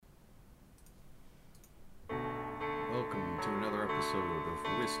episode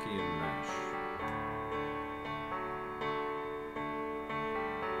of Whiskey and Mash.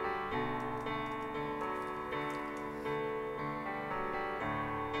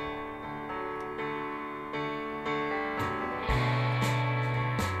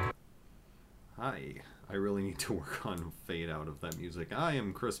 Hi, I really need to work on fade out of that music. I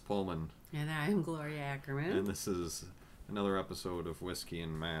am Chris Pullman. And I'm Gloria Ackerman. And this is another episode of Whiskey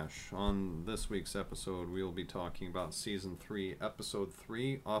and Mash. On this week's episode, we will be talking about Season 3, Episode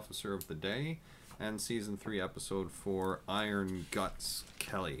 3, Officer of the Day, and Season 3, Episode 4, Iron Guts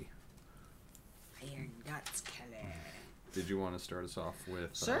Kelly. Iron Guts Kelly. Did you want to start us off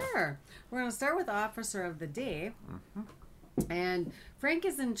with... Sure. We're going to start with Officer of the Day. And Frank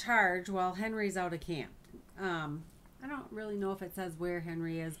is in charge while Henry's out of camp. I don't really know if it says where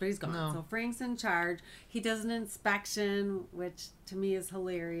Henry is, but he's gone. No. So Frank's in charge. He does an inspection, which to me is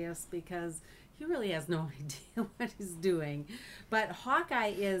hilarious because he really has no idea what he's doing. But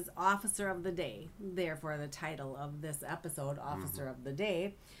Hawkeye is Officer of the Day, therefore the title of this episode, Officer of the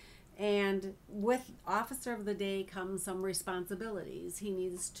Day. And with Officer of the Day comes some responsibilities. He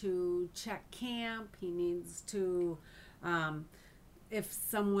needs to check camp. He needs to, if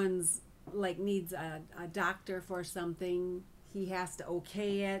someone's needs a doctor for something, he has to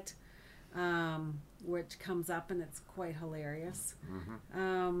okay it, which comes up and it's quite hilarious.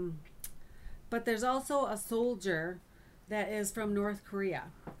 But there's also a soldier that is from North Korea,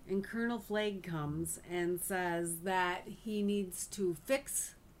 and Colonel Flagg comes and says that he needs to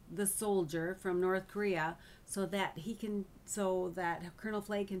fix the soldier from North Korea so that Colonel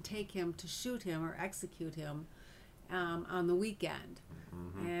Flagg can take him to shoot him or execute him on the weekend.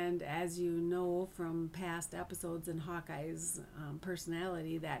 And as you know from past episodes in Hawkeye's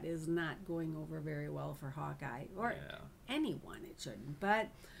personality, that is not going over very well for Hawkeye or anyone. It shouldn't. But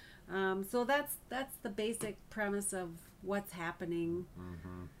so that's the basic premise of what's happening.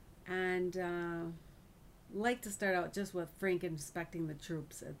 And like to start out just with Frank inspecting the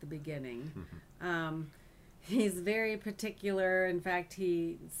troops at the beginning. He's very particular. In fact,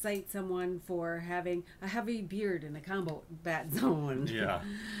 he cites someone for having a heavy beard in a combat zone. Yeah.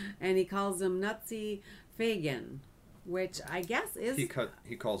 And he calls him Nutsy Fagin, which I guess is... He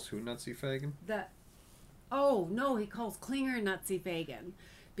calls who Nutsy Fagin? Oh, no, he calls Klinger Nutsy Fagin.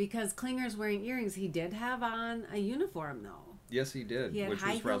 Because Klinger's wearing earrings. He did have on a uniform, though. Yes, he did, which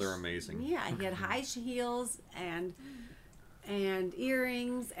was rather amazing. Yeah, he had high heels and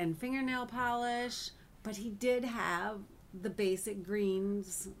earrings and fingernail polish. But he did have the basic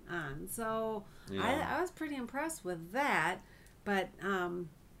greens on. So I was pretty impressed with that. But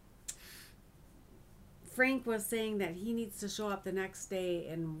Frank was saying that he needs to show up the next day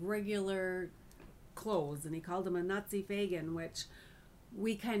in regular clothes. And he called him a Nutsy Fagin, which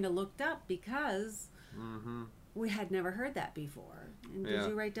we kind of looked up because we had never heard that before. And did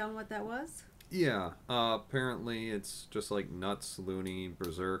you write down what that was? Yeah. Apparently it's just like nuts, loony,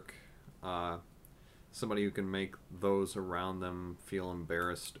 berserk. Somebody who can make those around them feel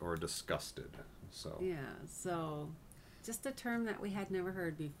embarrassed or disgusted. So just a term that we had never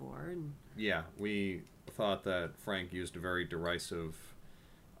heard before. And we thought that Frank used a very derisive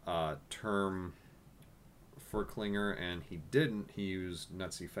term for Klinger, and he didn't. He used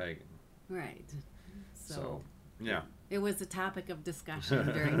Nutsy Fagin. Right. So yeah. It was a topic of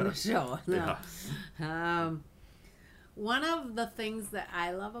discussion during the show. One of the things that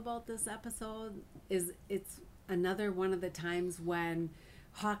I love about this episode is it's another one of the times when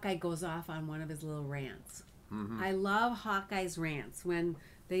Hawkeye goes off on one of his little rants. I love Hawkeye's rants when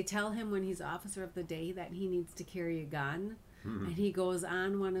they tell him when he's Officer of the Day that he needs to carry a gun. And he goes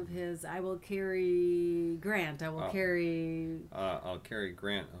on one of his, I will carry Grant, I'll carry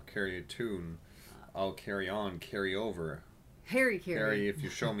Grant, I'll carry a tune, I'll carry on, carry over. Carry if you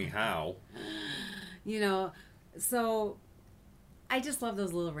show me how. So I just love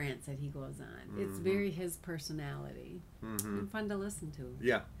those little rants that he goes on. It's very his personality. And fun to listen to.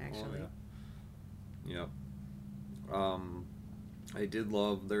 Yeah. Actually. Yep. I did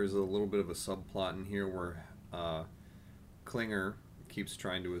love, there's a little bit of a subplot in here where Klinger keeps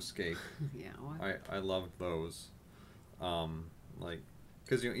trying to escape. I loved those.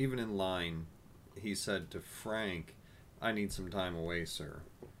 Because even in line, he said to Frank, "I need some time away, sir."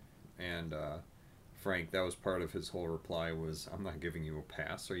 And Frank, that was part of his whole reply was, "I'm not giving you a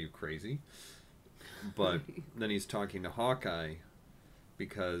pass. Are you crazy?" But then he's talking to Hawkeye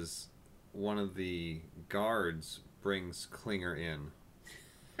because one of the guards brings Klinger in.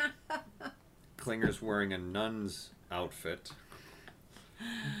 Klinger's wearing a nun's outfit.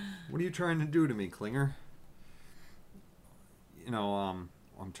 "What are you trying to do to me, Klinger?" I'm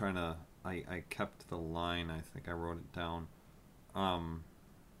trying to... I kept the line. I think I wrote it down.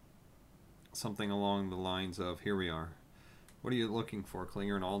 something along the lines of, here we are. What are you looking for,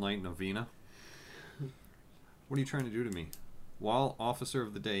 Klinger? An all-night novena? What are you trying to do to me? While officer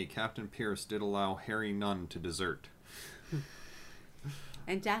of the day, Captain Pierce did allow Harry Nunn to desert.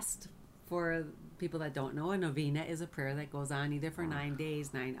 And just for people that don't know, a novena is a prayer that goes on either for 9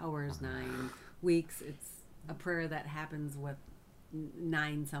 days, 9 hours, 9 weeks. It's a prayer that happens with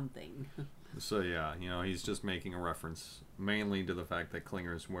 9 something. So yeah, he's just making a reference mainly to the fact that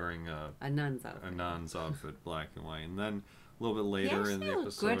Klinger's wearing A nun's outfit. a nun's outfit, black and white. And then a little bit later in the looked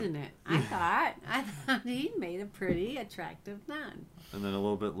episode, good in it. I thought he made a pretty attractive nun. and then a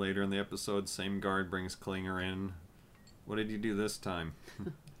little bit later in the episode, same guard brings Klinger in. What did you do this time?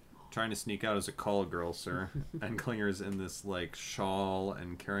 Trying to sneak out as a call girl, sir. And Klinger's in this like shawl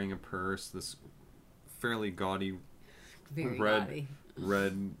and carrying a purse, this fairly gaudy Very red gaudy.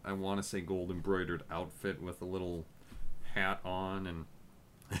 red, I want to say gold embroidered outfit with a little hat on, and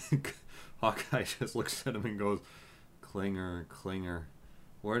Hawkeye just looks at him and goes, Klinger,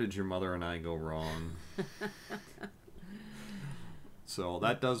 where did your mother and I go wrong? So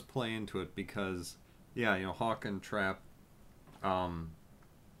that does play into it because, Hawk and Trap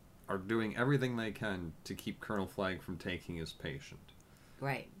are doing everything they can to keep Colonel Flagg from taking his patient.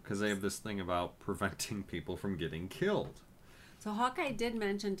 Right. Because they have this thing about preventing people from getting killed. So Hawkeye did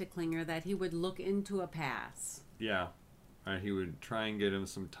mention to Klinger that he would look into a pass. Yeah. He would try and get him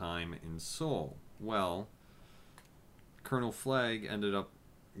some time in Seoul. Well, Colonel Flagg ended up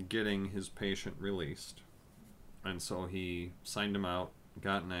getting his patient released. And so he signed him out,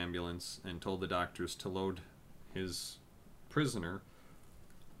 got an ambulance, and told the doctors to load his prisoner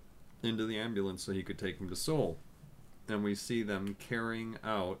into the ambulance so he could take him to Seoul. And we see them carrying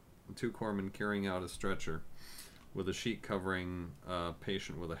out, 2 corpsmen carrying out a stretcher with a sheet covering a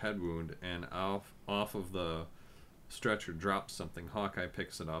patient with a head wound, and off of the stretcher drops something. Hawkeye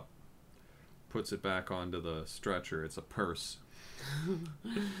picks it up, puts it back onto the stretcher. It's a purse.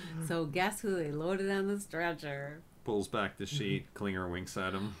 So guess who they loaded on the stretcher? Pulls back the sheet. Klinger winks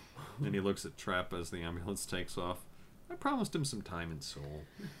at him, and he looks at Trap as the ambulance takes off. I promised him some time in Seoul.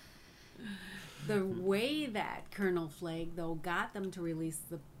 The way that Colonel Flagg, though, got them to release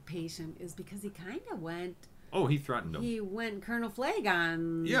the patient is because he kind of went... Oh, he threatened him. He went Colonel Flagg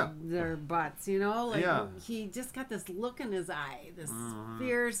on their butts, he just got this look in his eye, this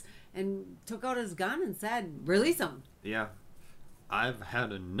fierce, and took out his gun and said, release him. Yeah. I've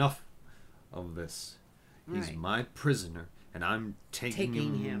had enough of this. He's Right. my prisoner, and I'm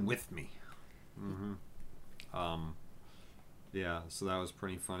taking him with me. Yeah, so that was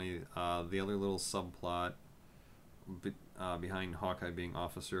pretty funny. The other little subplot behind Hawkeye being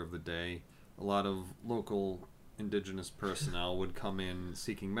officer of the day, a lot of local indigenous personnel would come in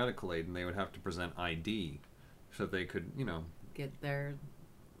seeking medical aid, and they would have to present ID so that they could, Get their...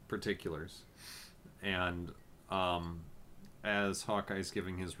 particulars. And as Hawkeye's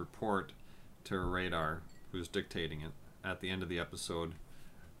giving his report to Radar, who's dictating it, at the end of the episode,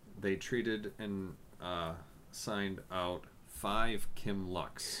 they treated and signed out 5 Kim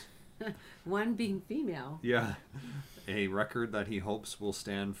Lux. One being female. Yeah, a record that he hopes will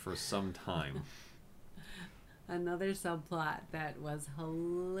stand for some time. Another subplot that was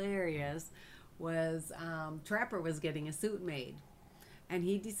hilarious was Trapper was getting a suit made, and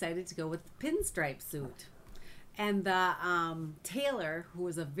he decided to go with the pinstripe suit. And the tailor, who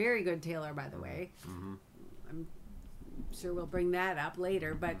was a very good tailor, by the way, I'm sure we'll bring that up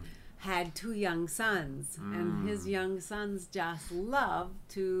later, but had 2 young sons, and his young sons just loved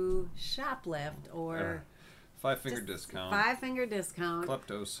to shoplift or 5-finger discount. 5-finger discount.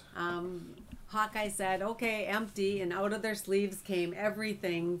 Kleptos. Hawkeye said, "Okay, empty," and out of their sleeves came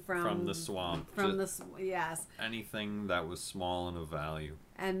everything From the swamp. Yes. Anything that was small and of value.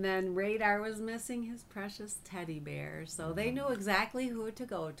 And then Radar was missing his precious teddy bear, so they knew exactly who to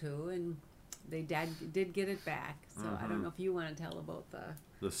go to, and they did get it back. So I don't know if you want to tell about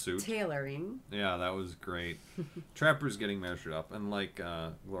The suit. tailoring. Yeah, that was great. Trapper's getting measured up, and like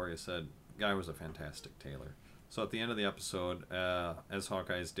Gloria said, guy was a fantastic tailor. So at the end of the episode, as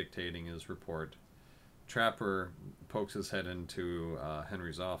Hawkeye's dictating his report, Trapper pokes his head into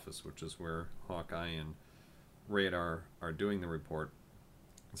Henry's office, which is where Hawkeye and Radar are doing the report.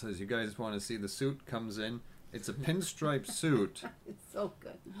 It says, "You guys want to see the suit?" Comes in. It's a pinstripe suit, It's so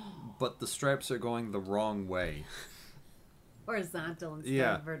good. but the stripes are going the wrong way. Horizontal instead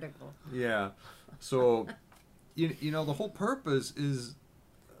of vertical. Yeah. So, you know, the whole purpose is,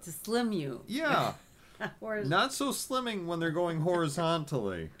 To slim you. yeah, Or not so slimming when they're going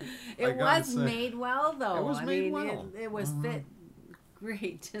horizontally. it I gotta was say. made well, though. It was made mean, well. It was fit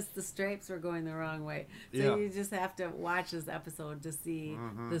great. Just the stripes were going the wrong way. So Yeah. you just have to watch this episode to see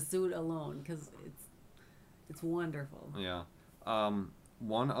the suit alone because it's wonderful. Yeah.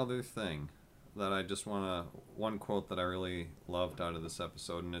 One other thing that I just want to... One quote that I really loved out of this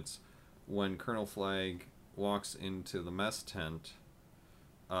episode, and it's when Colonel Flagg walks into the mess tent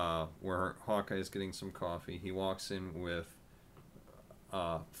where Hawkeye is getting some coffee. He walks in with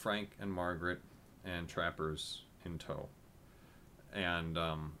Frank and Margaret and Trapper's in tow. And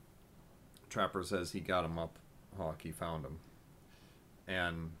Trapper says he got him up, Hawk. He found him.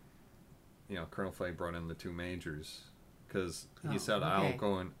 And, Colonel Flagg brought in the two majors because he said, okay.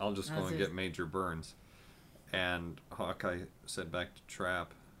 I'll just go and get Major Burns. And Hawkeye said back to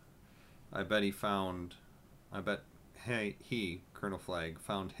Trap, I bet he, Colonel Flagg,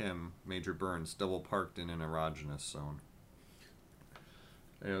 found him, Major Burns, double parked in an erogenous zone.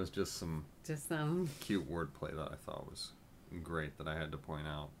 It was just some cute wordplay that I thought was great that I had to point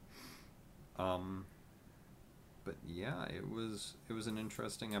out. But yeah, it was an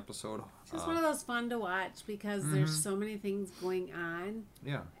interesting episode. It's just one of those fun to watch because there's so many things going on.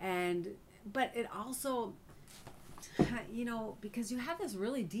 Yeah. But it also, because you have this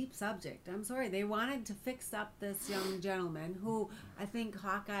really deep subject. I'm sorry, they wanted to fix up this young gentleman who I think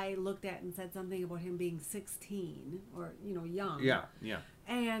Hawkeye looked at and said something about him being 16 or, young. Yeah, yeah.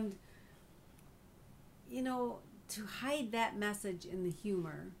 And, to hide that message in the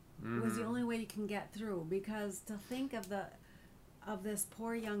humor was the only way you can get through, because to think of this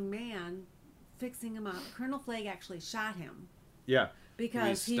poor young man fixing him up. Colonel Flagg actually shot him. Yeah.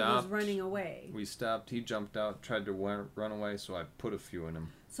 Because he was running away. We stopped. He jumped out, tried to run away, so I put a few in him.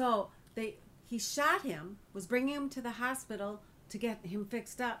 So he shot him, was bringing him to the hospital to get him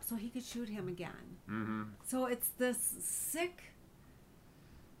fixed up so he could shoot him again. Mm-hmm. So it's this sick...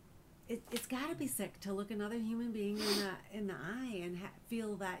 It's got to be sick to look another human being in the eye and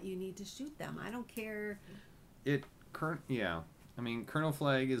feel that you need to shoot them. I don't care. Yeah. I mean, Colonel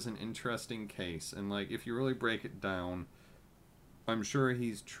Flagg is an interesting case, and if you really break it down, I'm sure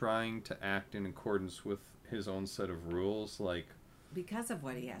he's trying to act in accordance with his own set of rules, because of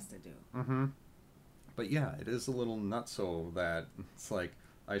what he has to do. Mm-hmm. But yeah, it is a little nutso that it's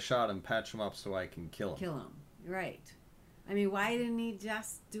I shot him, patch him up so I can kill him. Kill him, right? I mean, why didn't he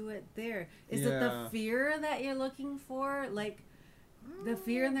just do it there? Is it the fear that you're looking for? The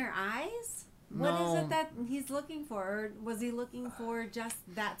fear in their eyes? What is it that he's looking for? Or was he looking for just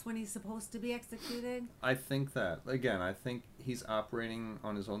that's when he's supposed to be executed? I think that, again, I think he's operating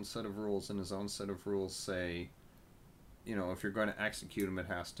on his own set of rules, and his own set of rules say, if you're going to execute him, it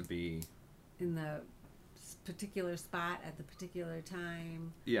has to be... in the particular spot at the particular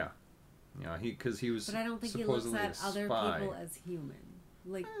time. Yeah. Yeah, because he was. But I don't think he looks at other people as human.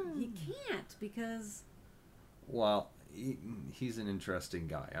 He can't because. Well, he's an interesting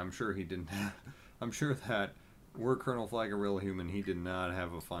guy. I'm sure he didn't. I'm sure that were Colonel Flagg a real human, he did not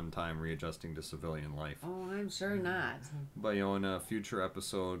have a fun time readjusting to civilian life. Oh, I'm sure not. But in a future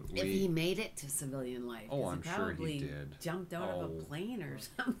episode, if he made it to civilian life. Oh, I'm sure he did. Jumped out of a plane or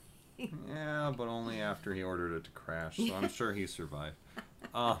something. Yeah, but only after he ordered it to crash. So I'm sure he survived.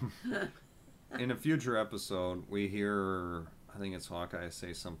 In a future episode, we hear, I think it's Hawkeye,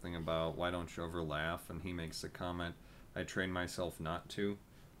 say something about, why don't you ever laugh? And he makes the comment, I trained myself not to.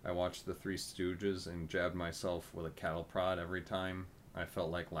 I watched The Three Stooges and jabbed myself with a cattle prod every time I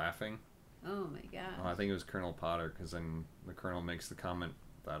felt like laughing. Oh my god. I think it was Colonel Potter, because then the Colonel makes the comment,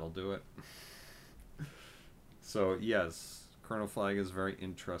 that'll do it. So, yes, Colonel Flagg is a very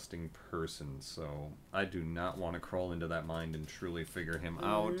interesting person, so I do not want to crawl into that mind and truly figure him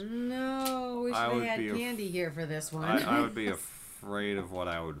out. No, we should have had Candy here for this one. I would be afraid of what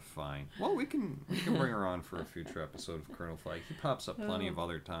I would find. Well, we can bring her on for a future episode of Colonel Flagg. He pops up plenty of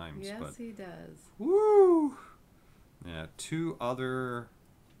other times. Yes, he does. Woo! Yeah, two other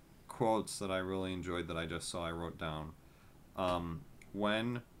quotes that I really enjoyed that I just saw I wrote down.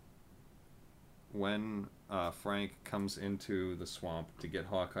 When Frank comes into the swamp to get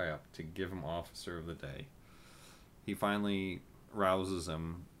Hawkeye up, to give him Officer of the Day, he finally rouses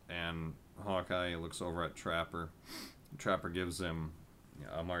him, and Hawkeye looks over at Trapper. Trapper gives him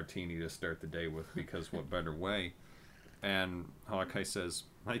a martini to start the day with, because what better way? And Hawkeye says,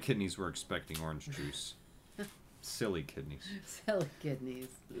 my kidneys were expecting orange juice. Silly kidneys. Silly kidneys.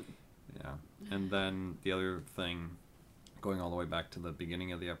 Yeah. And then the other thing, going all the way back to the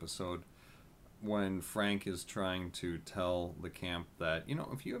beginning of the episode, when Frank is trying to tell the camp that,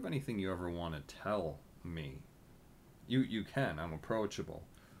 if you have anything you ever want to tell me, you can. I'm approachable.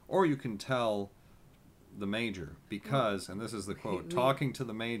 Or you can tell the Major, because, and this is the quote, talking to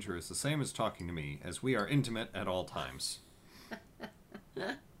the Major is the same as talking to me, as we are intimate at all times.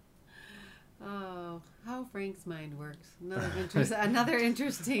 Oh, how Frank's mind works. Another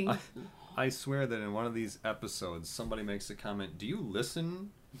interesting. I swear that in one of these episodes, somebody makes a comment, do you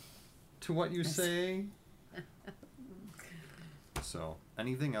listen to what you say? So,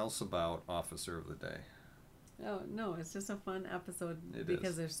 anything else about Officer of the Day? Oh, no, it's just a fun episode It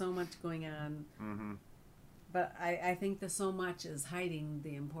because is. there's so much going on. Mm-hmm. But I think the so much is hiding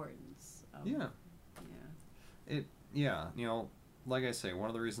the importance of. Yeah. Yeah. Yeah, you know, like I say, one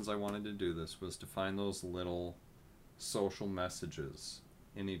of the reasons I wanted to do this was to find those little social messages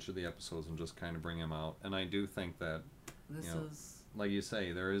in each of the episodes and just kind of bring them out. And I do think that, This you know, is. like you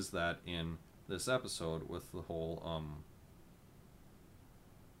say, there is that in this episode with the whole,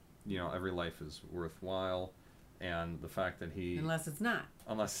 you know, every life is worthwhile, and the fact that he... Unless it's not.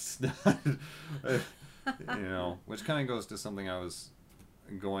 Unless it's not, you know, which kind of goes to something I was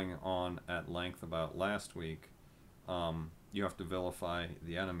going on at length about last week. You have to vilify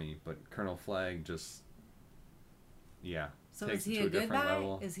the enemy, but Colonel Flagg just, yeah, So takes is he it to a a good different guy?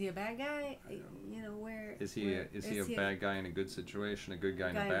 level. Is he a bad guy? You know, where Is he where, is he a bad guy in a good situation, a good guy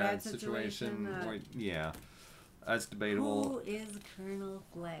in a guy bad situation? Or, yeah, that's debatable. Who is Colonel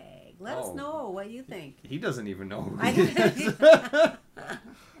Flagg? Let us Oh. know what you think. He doesn't even know who I he is. don't-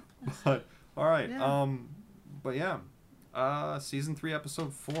 But all right, Yeah. but yeah, season 3,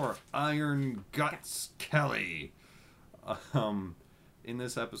 episode 4, Iron Guts Kelly. In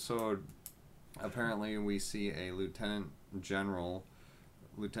this episode, apparently we see a Lieutenant General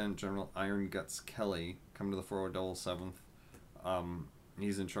Iron Guts Kelly come to the 407th.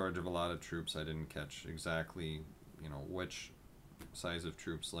 He's in charge of a lot of troops. I didn't catch exactly, you know, which size of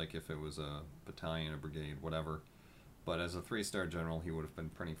troops, like if it was a battalion, a brigade, whatever. But as a 3-star general, he would have been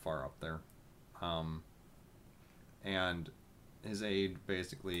pretty far up there. And his aide,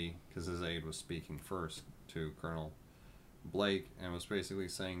 basically, because his aide was speaking first to Colonel Blake, and was basically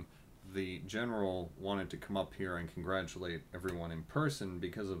saying the general wanted to come up here and congratulate everyone in person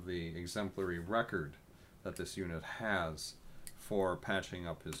because of the exemplary record that this unit has for patching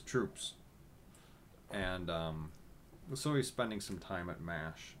up his troops. And so he's spending some time at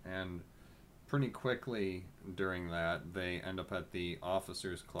MASH, and pretty quickly during that they end up at the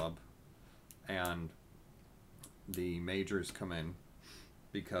officers club, and the majors come in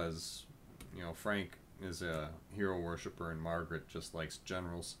because, you know, Frank is a hero worshiper and Margaret just likes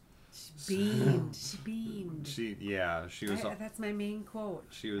generals. Beamed. She beamed. She was That's my main quote.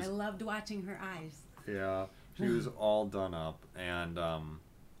 She was- I loved watching her eyes. she was all done up, and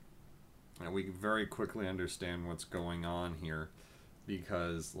we very quickly understand what's going on here,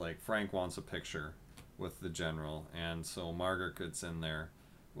 because like Frank wants a picture with the general, and so Margaret gets in there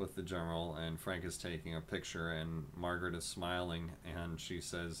with the general, and Frank is taking a picture, and Margaret is smiling, and she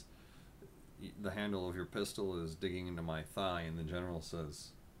says, the handle of your pistol is digging into my thigh, and the general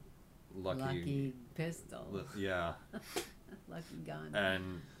says, lucky pistol. yeah. Lucky gun.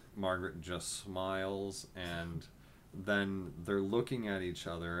 And Margaret just smiles, and then they're looking at each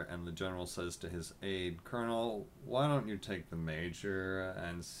other, and the general says to his aide, Colonel, why don't you take the major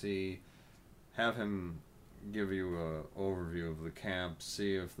and have him give you a overview of the camp,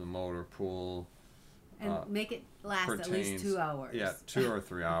 see if the motor pool And make it last at least pertains- 2 hours. Yeah, 2 or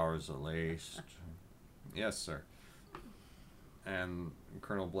 3 hours at least. Yes, sir. And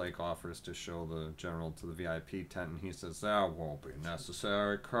Colonel Blake offers to show the general to the VIP tent, and he says, that won't be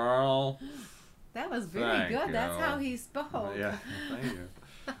necessary, Colonel. That was very Thank good. you. That's how he spoke. Yeah, thank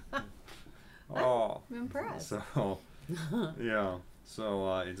you. Oh, I'm impressed. so, yeah.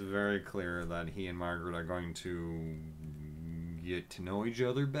 So it's very clear that he and Margaret are going to get to know each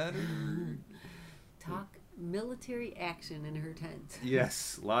other better. Talk military action in her tent.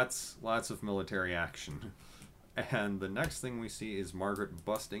 Yes, lots of military action. And the next thing we see is Margaret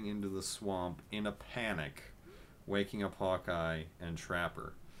busting into the swamp in a panic, waking up Hawkeye and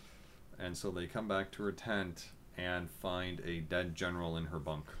Trapper. And so they come back to her tent and find a dead general in her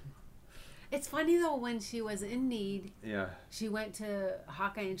bunk. It's funny though, when she was in need, Yeah. she went to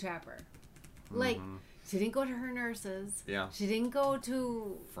Hawkeye and Trapper. Like, Mhm. she didn't go to her nurses. Yeah. She didn't go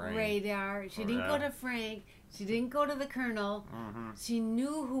to Frank. Radar. She Oh, didn't go yeah. to Frank. She didn't go to the Colonel. Mm-hmm. She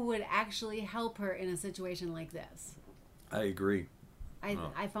knew who would actually help her in a situation like this. I agree.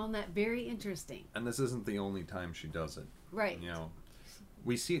 I found that very interesting. And this isn't the only time she does it. Right. You know,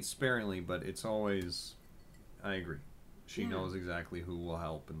 we see it sparingly, but it's always... I agree. She Yeah. knows exactly who will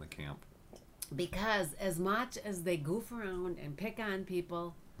help in the camp. Because as much as they goof around and pick on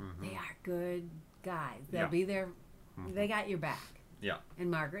people, Mm-hmm. they are good guys. They'll Yeah. be there. Mhm. They got your back. Yeah. And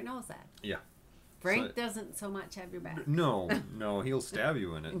Margaret knows that. Yeah. Frank So- doesn't so much have your back. No, he'll stab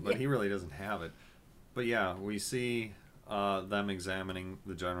you in it, but Yeah. he really doesn't have it. But yeah, we see them examining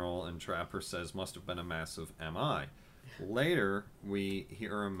the general, and Trapper says must have been a massive MI. Later, we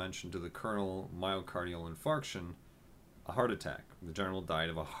hear him mention to the colonel myocardial infarction, a heart attack. The general died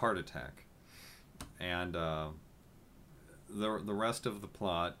of a heart attack. And the rest of the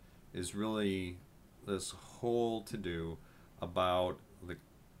plot is really this whole to-do about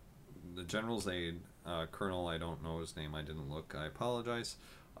the general's aide, Colonel, I don't know his name, I didn't look, I apologize.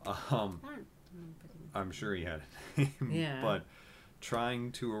 I'm sure he had a name, Yeah. but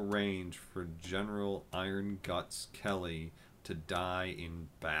trying to arrange for General Iron Guts Kelly to die in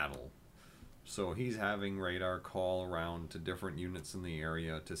battle. So he's having radar call around to different units in the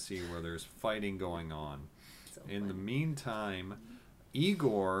area to see where there's fighting going on. So In the funny. meantime,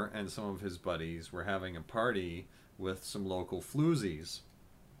 Igor and some of his buddies were having a party with some local floozies.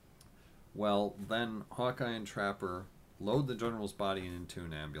 Well, then Hawkeye and Trapper load the general's body into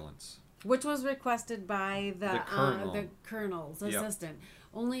an ambulance. Which was requested by The colonel. the colonel's Yep. assistant,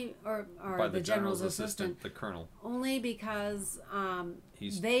 only or By the general's assistant, the colonel. only because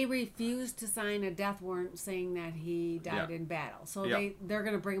He's they refused to sign a death warrant saying that he died Yeah. in battle. So Yep. they're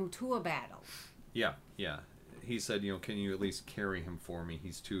going to bring him to a battle. Yeah. He said, can you at least carry him for me?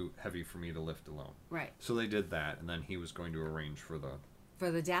 He's too heavy for me to lift alone. Right. So they did that, and then he was going to arrange for the... For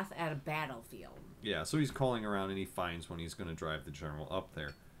the death at a battlefield. Yeah, so he's calling around, and he finds when he's going to drive the general up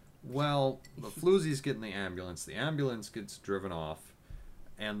there. Well, the floozies get in the ambulance gets driven off,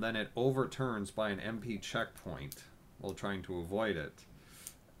 and then it overturns by an MP checkpoint while trying to avoid it.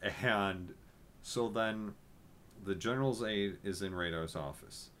 And so then the general's aide is in Radar's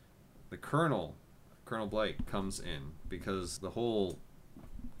office. The Colonel Blake, comes in because the whole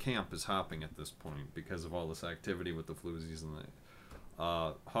camp is hopping at this point because of all this activity with the floozies, and the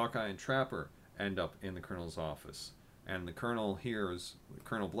Hawkeye and Trapper end up in the Colonel's office. And Colonel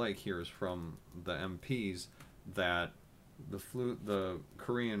Blake hears from the MPs that the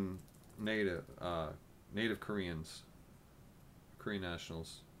Korean native Koreans, Korean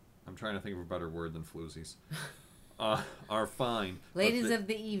nationals, I'm trying to think of a better word than floozies, are fine. Ladies of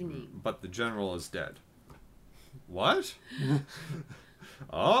the evening. But the general is dead. What?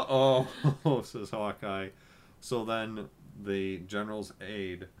 Uh-oh, says Hawkeye. So then the general's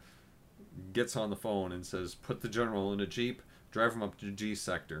aide gets on the phone and says, put the general in a jeep, drive him up to G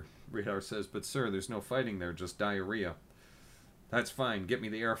sector. Radar says, but sir, there's no fighting there, just diarrhea. That's fine, get me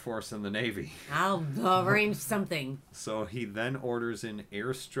the Air Force and the Navy. I'll arrange something. So he then orders in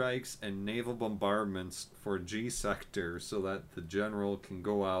airstrikes and naval bombardments for G sector so that the general can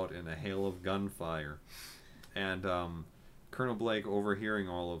go out in a hail of gunfire. And Colonel Blake, overhearing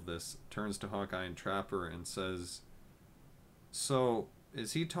all of this, turns to Hawkeye and Trapper and says, so,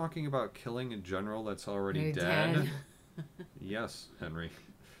 is he talking about killing a general that's already You're dead? dead. Yes, Henry.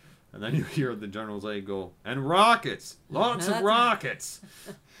 And then you hear the general's aide go, and rockets! Lots of rockets!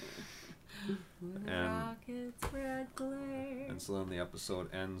 And- Rockets, red glare. And so then the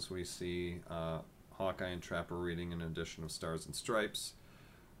episode ends. We see Hawkeye and Trapper reading an edition of Stars and Stripes,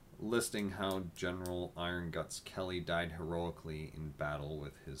 listing how General Iron Guts Kelly died heroically in battle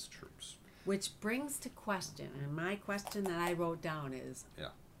with his troops. Which brings to question, and my question that I wrote down is, Yeah.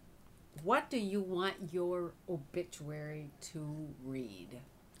 what do you want your obituary to read?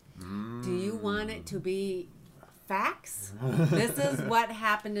 Do you want it to be facts? This is what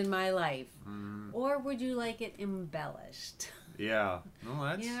happened in my life. Or would you like it embellished? Yeah. No,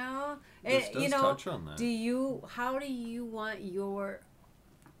 that's... You know? This does touch on that. How do you want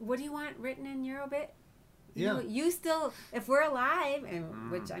what do you want written in your obit? Yeah. You still, if we're alive,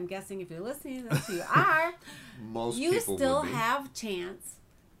 and which I'm guessing if you're listening to this, you are, Most you people still would be. have chance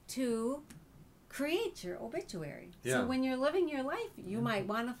to create your obituary. Yeah. So when you're living your life, you might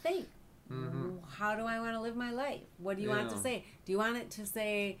want to think, how do I want to live my life? What do you want it to Yeah. say? Do you want it to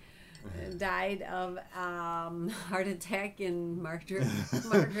say died of heart attack in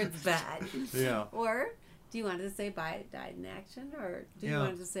Margaret's bed? Yeah. Or do you want it to say died in action? Or do you Yeah.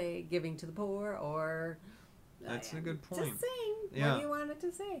 want it to say giving to the poor? Or That's a good point. just saying, Yeah. what do you want it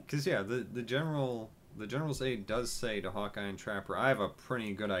to say? Because, yeah, the general's aide does say to Hawkeye and Trapper, I have a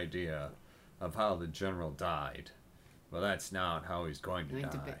pretty good idea of how the general died. Well, that's not how he's going to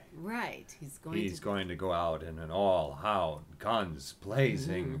die. Right. He's Going to go out in an all-out, guns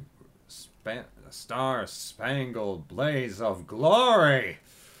blazing, star-spangled blaze of glory.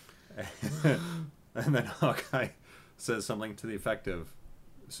 And then Hawkeye says something to the effect of,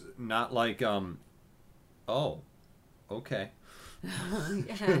 not like, oh, okay.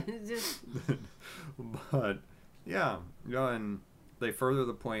 yeah, just But, yeah, and they further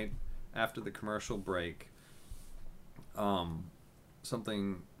the point after the commercial break.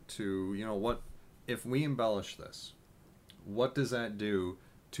 Something to, what if we embellish this? what does that do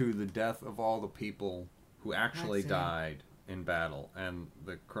to the death of all the people who actually That's it. died in battle? And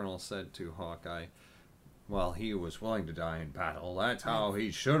the colonel said to Hawkeye, well, he was willing to die in battle. That's how he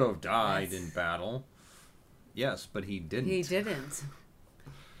should have died in battle. Yes, but he didn't. He didn't.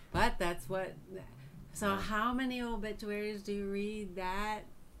 But that's what. So, how many obituaries do you read that?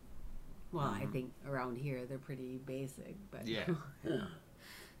 Well, I think around here they're pretty basic, but Yeah. Yeah.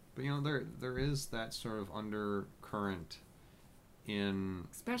 But there is that sort of undercurrent in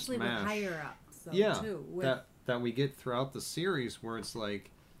especially MASH. with higher ups, though, Yeah, too. With, that we get throughout the series where it's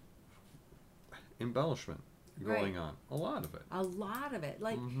like embellishment going on. A lot of it. a lot of it,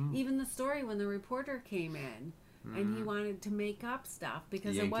 like Mhm. even the story when the reporter came in and he wanted to make up stuff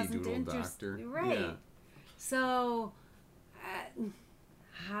because The it Yankee wasn't Doodle interesting, Doctor. right? Yeah. So,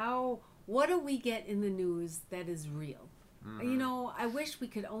 what do we get in the news that is real? You know, I wish we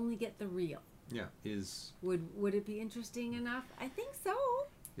could only get the real. Yeah. Would it be interesting enough? I think so.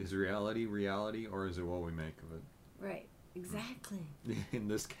 Is reality or is it what we make of it? Right. Exactly. In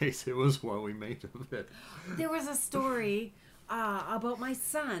this case, it was what we made of it. There was a story about my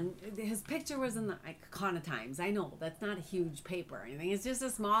son. His picture was in the Icona Times. I know that's not a huge paper or anything. It's just a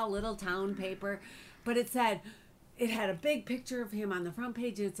small little town paper, but it had a big picture of him on the front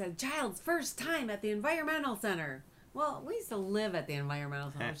page, and it said "Child's first time at the Environmental Center." Well, we used to live at the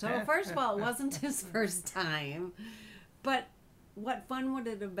Environmental Center, so first of all, it wasn't his first time, but what fun would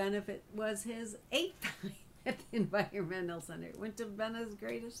it have been if it was his 8th time at the Environmental Center? It wouldn't have been his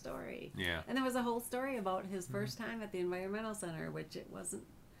greatest story. Yeah. And there was a whole story about his first time at the Environmental Center, which it wasn't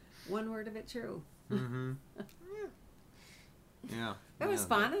one word of it true. Mm-hmm. Yeah. It was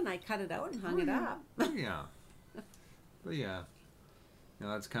fun, and I cut it out and hung it up. Yeah. But yeah. You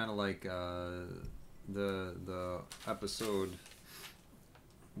know, that's kind of like the episode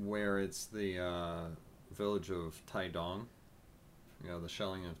where it's the village of Taidong. You know, the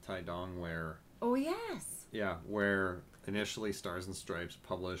shelling of Taidong, where Oh, yes. where initially Stars and Stripes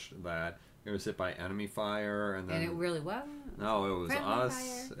published that it was hit by enemy fire, and then And it really wasn't. no, it was Friendly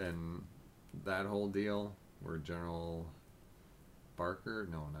us fire. and that whole deal where General Barker,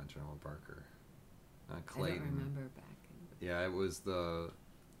 no, not General Barker, not Clayton. I don't remember back. Yeah, it was the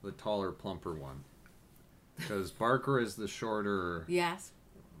taller, plumper one. Because Barker is the shorter, Yes.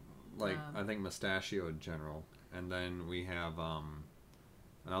 I think mustachioed general, and then we have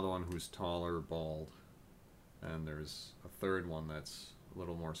another one who's taller, bald, and there's a third one that's a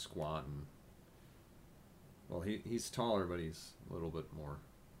little more squat and. Well, he's taller, but he's a little bit more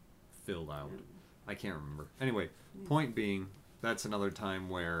filled out. I can't remember. Anyway, point being, that's another time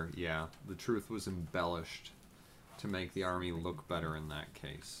where, the truth was embellished to make the army look better in that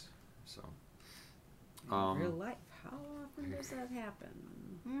case. So, In real life, how often does that happen?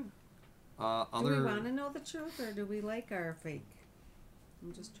 Do other we want to know the truth, or do we like our fake?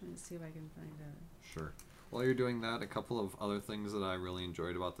 I'm just trying to see if I can find out. Sure. While you're doing that, a couple of other things that I really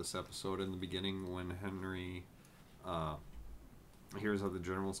enjoyed about this episode in the beginning, when Henry hears how the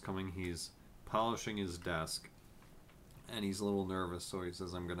general's coming, he's polishing his desk, and he's a little nervous, so he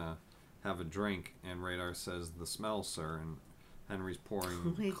says, "I'm gonna have a drink," and Radar says, "The smell, sir," and Henry's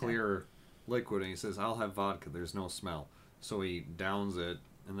pouring my clear liquid, and he says, "I'll have vodka, there's no smell." So he downs it,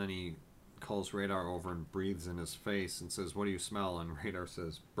 and then he calls Radar over and breathes in his face and says, "What do you smell?" And Radar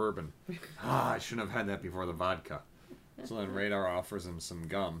says, "Bourbon." I shouldn't have had that before the vodka. So then Radar offers him some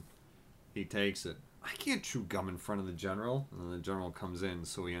gum. He takes it. I can't chew gum in front of the general. And then the general comes in,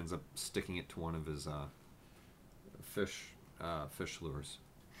 so he ends up sticking it to one of his fish lures,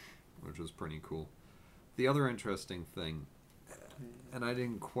 which was pretty cool. The other interesting thing, and I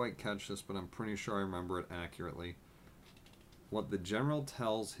didn't quite catch this, but I'm pretty sure I remember it accurately. What the general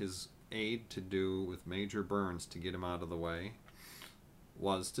tells his aide to do with Major Burns to get him out of the way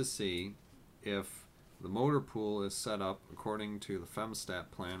was to see if the motor pool is set up according to the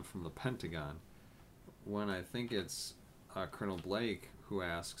FEMSTAT plan from the Pentagon. When I think it's Colonel Blake who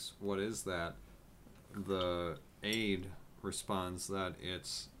asks, "What is that?" the aide responds that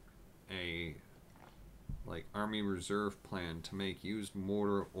it's a Army Reserve plan to make used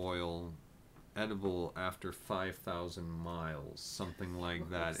motor oil edible after 5,000 miles, something like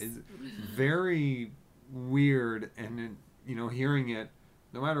that. It's very weird, and hearing it,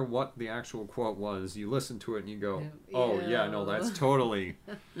 no matter what the actual quote was, you listen to it and you go, "Oh yeah, no, that's totally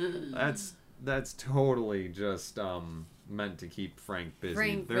that's totally just meant to keep Frank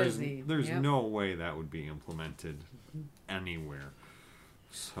busy." There's Yep. no way that would be implemented anywhere.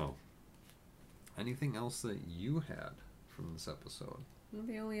 So, anything else that you had from this episode? Well,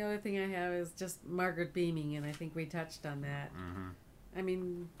 the only other thing I have is just Margaret beaming, and I think we touched on that. Mm-hmm. I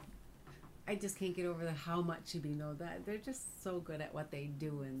mean, I just can't get over how much Chibi knows that. They're just so good at what they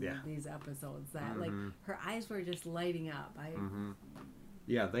do in these episodes that like her eyes were just lighting up.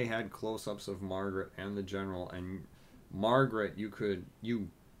 Yeah, they had close-ups of Margaret and the General, and Margaret, you could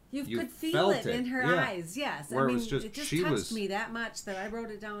feel it in her eyes. Yes, where it just touched me that much that I wrote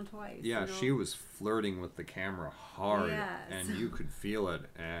it down twice. Yeah, you know? She was flirting with the camera hard, yes. and you could feel it,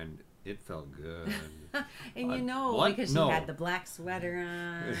 and it felt good. And because she had the black sweater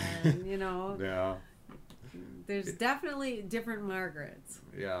on, Yeah. There's definitely different Margarets.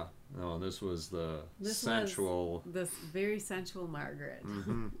 Yeah. No, this was this very sensual Margaret.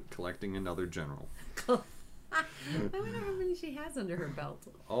 Collecting another General. I wonder how many she has under her belt.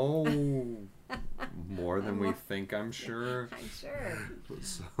 Oh, more than we think, I'm sure. I'm sure.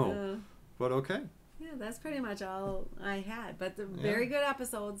 So, but okay. Yeah, that's pretty much all I had. But very good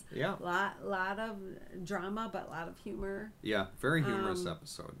episodes. Yeah. Lot of drama, but a lot of humor. Yeah, very humorous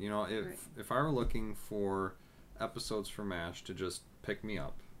episode. If I were looking for episodes for MASH to just pick me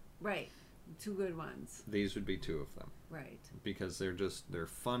up. Right. 2 good ones. These would be 2 of them. Right. Because they're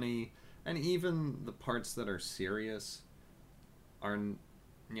funny, and even the parts that are serious are,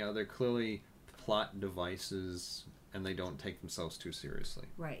 they're clearly plot devices, and they don't take themselves too seriously.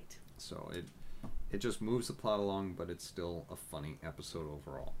 Right. So it just moves the plot along, but it's still a funny episode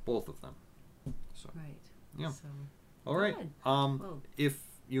overall. Both of them. So. Right. Yeah. So, all right. If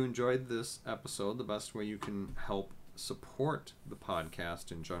you enjoyed this episode, the best way you can help support the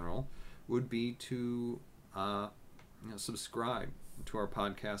podcast in general would be to subscribe to our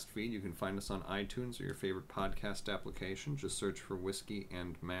podcast feed. You can find us on iTunes or your favorite podcast application. Just search for Whiskey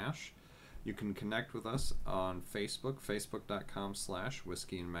and Mash. You can connect with us on Facebook,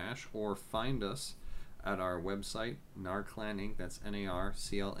 facebook.com/Whiskey and Mash, or find us at our website, NarClan Inc. That's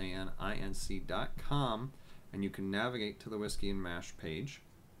NarClaninc.com, and you can navigate to the Whiskey and Mash page,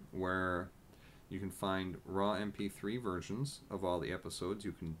 where you can find raw MP3 versions of all the episodes.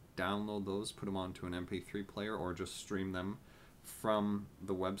 You can download those, put them onto an MP3 player, or just stream them from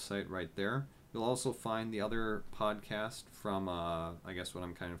the website right there. You'll also find the other podcast from, I guess what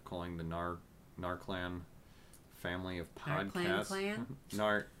I'm kind of calling the NarClan family of podcasts.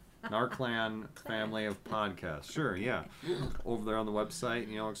 NarClan family of podcasts. Sure, yeah. Over there on the website,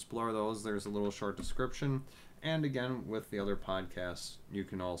 explore those. There's a little short description. And again, with the other podcasts, you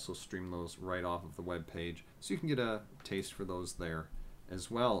can also stream those right off of the webpage. So you can get a taste for those there as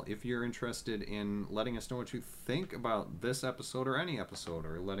well. If you're interested in letting us know what you think about this episode or any episode,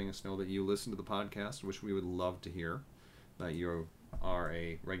 or letting us know that you listen to the podcast, which we would love to hear, that you are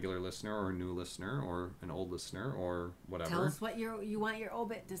a regular listener or a new listener or an old listener or whatever. Tell us what you want your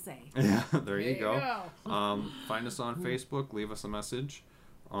obit to say. Yeah, there you go. Find us on Facebook, leave us a message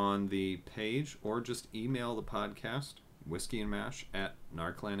on the page, or just email the podcast,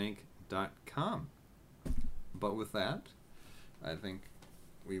 whiskeyandmash@narclaninc.com. But with that, I think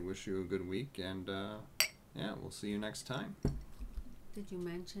we wish you a good week, and we'll see you next time. Did you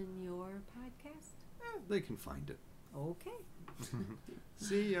mention your podcast? They can find it. Okay.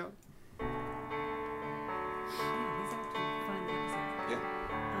 See ya. Yeah, these are 2 fun episodes. Yeah.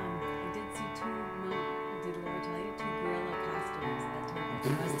 I did see 2, did Laura tell you, 2 gorilla costumes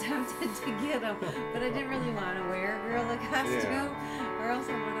that I was tempted to get them, but I didn't really want to wear a gorilla costume, or else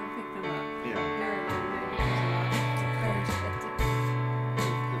I would have picked them up. Yeah.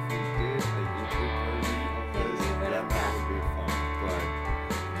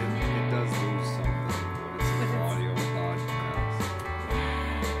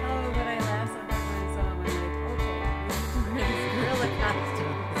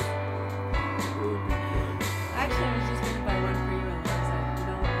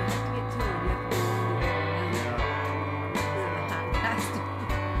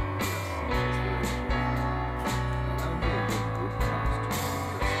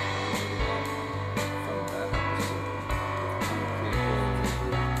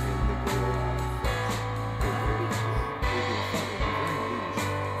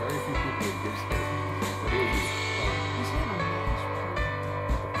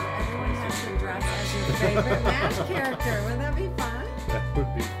 Favorite MASH character. Wouldn't that be fun? That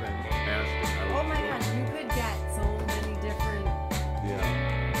would be fantastic. Oh my gosh, you could get so many different.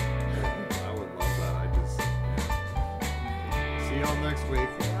 Yeah. I would love that. See y'all next week.